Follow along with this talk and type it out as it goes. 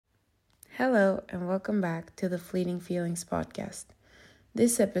Hello, and welcome back to the Fleeting Feelings podcast.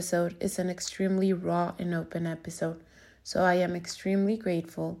 This episode is an extremely raw and open episode, so I am extremely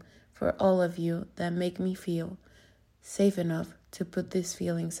grateful for all of you that make me feel safe enough to put these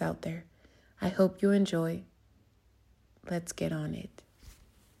feelings out there. I hope you enjoy. Let's get on it.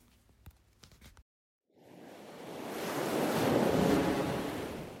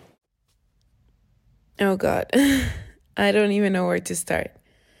 Oh God, I don't even know where to start.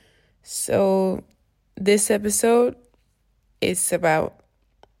 So, this episode is about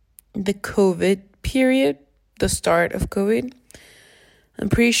the COVID period, the start of COVID. I'm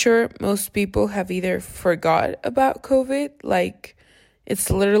pretty sure most people have either forgot about COVID, like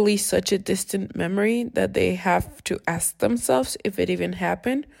it's literally such a distant memory that they have to ask themselves if it even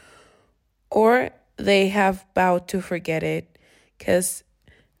happened, or they have vowed to forget it because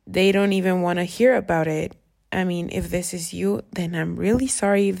they don't even want to hear about it. I mean, if this is you, then I'm really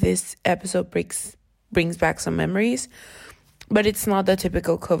sorry if this episode brings back some memories. But it's not the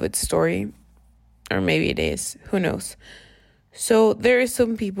typical COVID story. Or maybe it is. Who knows? So there are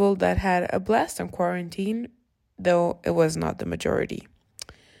some people that had a blast on quarantine, though it was not the majority.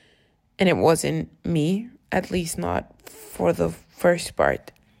 And it wasn't me, at least not for the first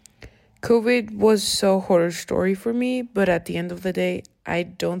part. COVID was so horror story for me, but at the end of the day, I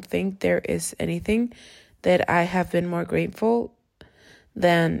don't think there is anything that I have been more grateful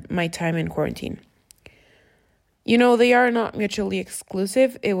than my time in quarantine. You know, they are not mutually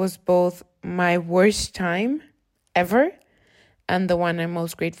exclusive. It was both my worst time ever and the one I'm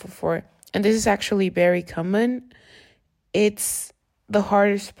most grateful for. And this is actually very common. It's the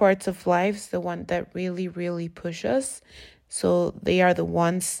hardest parts of life, the one that really, really push us. So they are the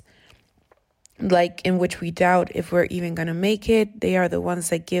ones like in which we doubt if we're even going to make it. They are the ones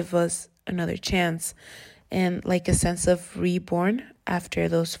that give us another chance and like a sense of reborn after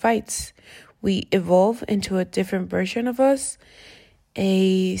those fights. We evolve into a different version of us,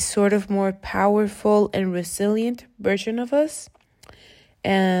 a sort of more powerful and resilient version of us.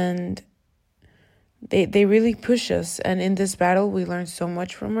 And they really push us. And in this battle, we learn so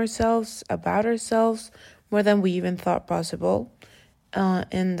much from ourselves, about ourselves, more than we even thought possible.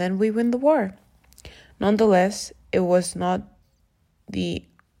 And then we win the war. Nonetheless, it was not the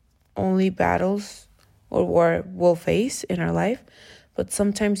only battles or war we'll face in our life, but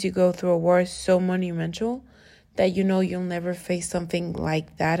sometimes you go through a war so monumental that you know you'll never face something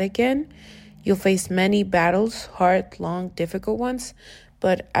like that again. You'll face many battles, hard, long, difficult ones,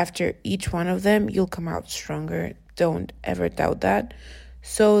 but after each one of them, you'll come out stronger. Don't ever doubt that.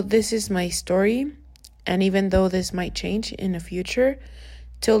 So this is my story, and even though this might change in the future,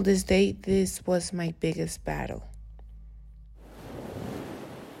 till this day, this was my biggest battle.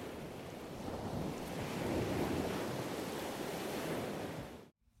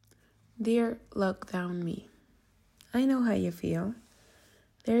 Dear lockdown me, I know how you feel.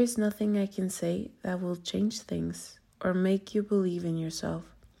 There is nothing I can say that will change things or make you believe in yourself.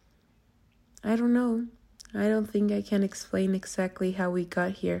 I don't know. I don't think I can explain exactly how we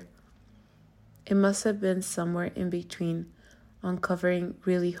got here. It must have been somewhere in between uncovering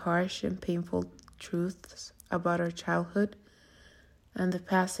really harsh and painful truths about our childhood and the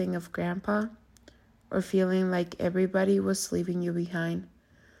passing of Grandpa, or feeling like everybody was leaving you behind,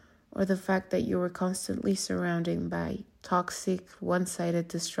 or the fact that you were constantly surrounded by toxic, one-sided,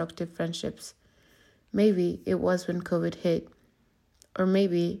 destructive friendships. Maybe it was when COVID hit, or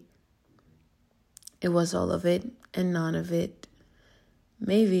maybe it was all of it and none of it.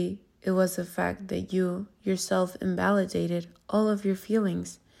 Maybe it was the fact that you yourself invalidated all of your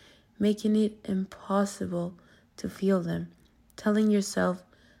feelings, making it impossible to feel them, telling yourself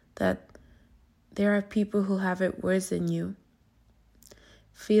that there are people who have it worse than you.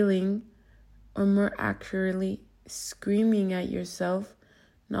 Feeling, or more accurately, screaming at yourself,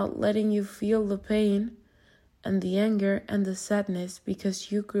 not letting you feel the pain and the anger and the sadness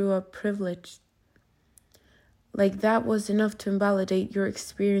because you grew up privileged. Like that was enough to invalidate your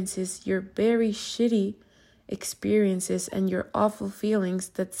experiences, your very shitty experiences and your awful feelings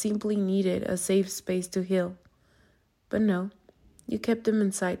that simply needed a safe space to heal. But no, you kept them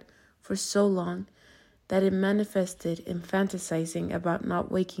inside for so long that it manifested in fantasizing about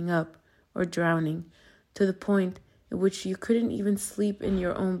not waking up or drowning, to the point in which you couldn't even sleep in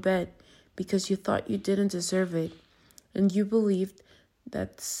your own bed because you thought you didn't deserve it, and you believed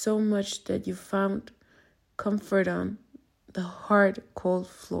that so much that you found comfort on the hard, cold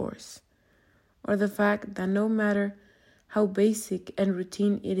floors, or the fact that no matter how basic and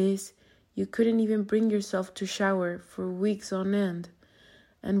routine it is, you couldn't even bring yourself to shower for weeks on end,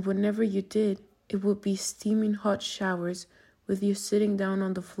 and whenever you did, it would be steaming hot showers with you sitting down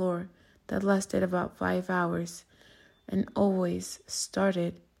on the floor that lasted about 5 hours and always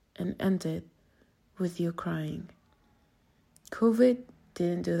started and ended with you crying. COVID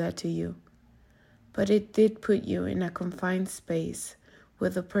didn't do that to you, but it did put you in a confined space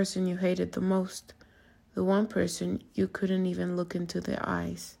with the person you hated the most, the one person you couldn't even look into the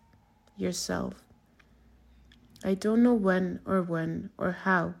eyes, yourself. I don't know when or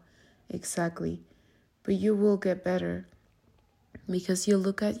how exactly, but you will get better because you'll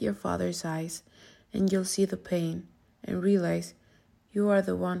look at your father's eyes and you'll see the pain and realize you are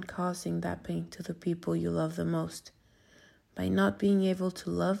the one causing that pain to the people you love the most by not being able to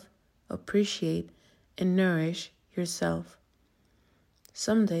love, appreciate, and nourish yourself.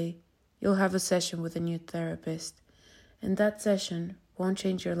 Someday, you'll have a session with a new therapist, and that session won't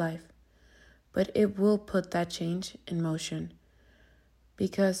change your life, but it will put that change in motion.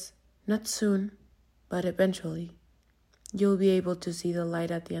 Because not soon, but eventually, you'll be able to see the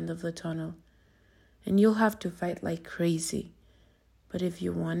light at the end of the tunnel, and you'll have to fight like crazy. But if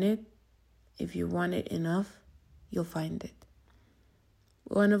you want it enough, you'll find it.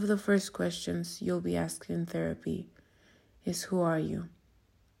 One of the first questions you'll be asked in therapy is, who are you?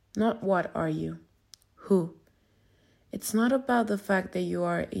 Not what are you, who. It's not about the fact that you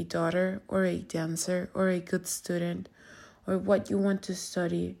are a daughter or a dancer or a good student or what you want to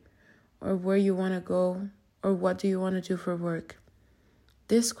study or where you want to go or what do you want to do for work.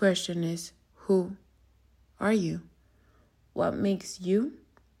 This question is, who are you? What makes you,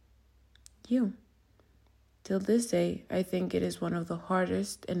 you? Till this day, I think it is one of the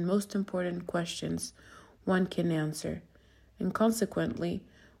hardest and most important questions one can answer, and consequently,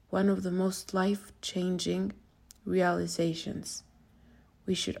 one of the most life-changing realizations.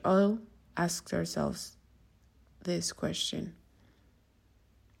 We should all ask ourselves this question.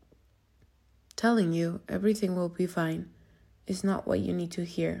 Telling you everything will be fine is not what you need to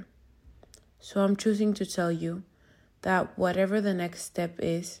hear. So I'm choosing to tell you that whatever the next step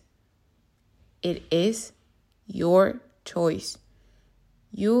is, it is your choice.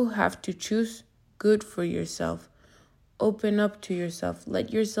 You have to choose good for yourself. Open up to yourself.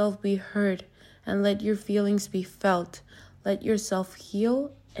 Let yourself be heard and let your feelings be felt. Let yourself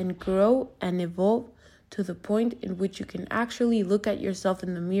heal and grow and evolve to the point in which you can actually look at yourself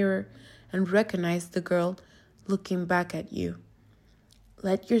in the mirror and recognize the girl looking back at you.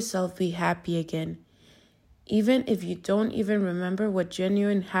 Let yourself be happy again, even if you don't even remember what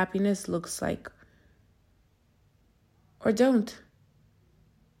genuine happiness looks like. Or don't,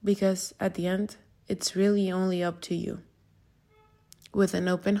 because at the end, it's really only up to you. With an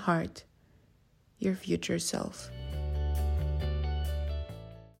open heart, your future self.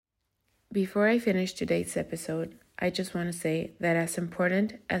 Before I finish today's episode, I just want to say that as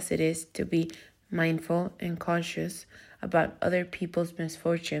important as it is to be mindful and cautious about other people's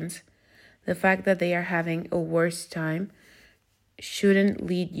misfortunes, the fact that they are having a worse time shouldn't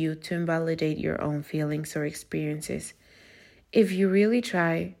lead you to invalidate your own feelings or experiences. If you really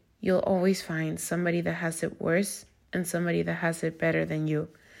try, you'll always find somebody that has it worse and somebody that has it better than you.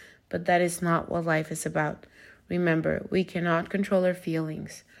 But that is not what life is about. Remember, we cannot control our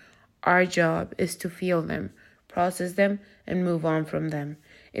feelings. Our job is to feel them, process them, and move on from them.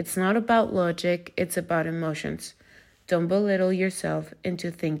 It's not about logic, it's about emotions. Don't belittle yourself into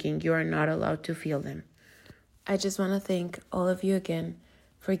thinking you are not allowed to feel them. I just want to thank all of you again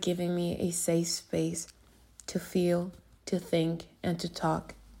for giving me a safe space to feel, to think, and to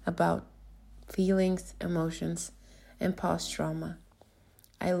talk about feelings, emotions, and post-trauma.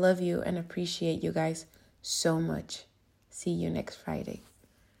 I love you and appreciate you guys so much. See you next Friday.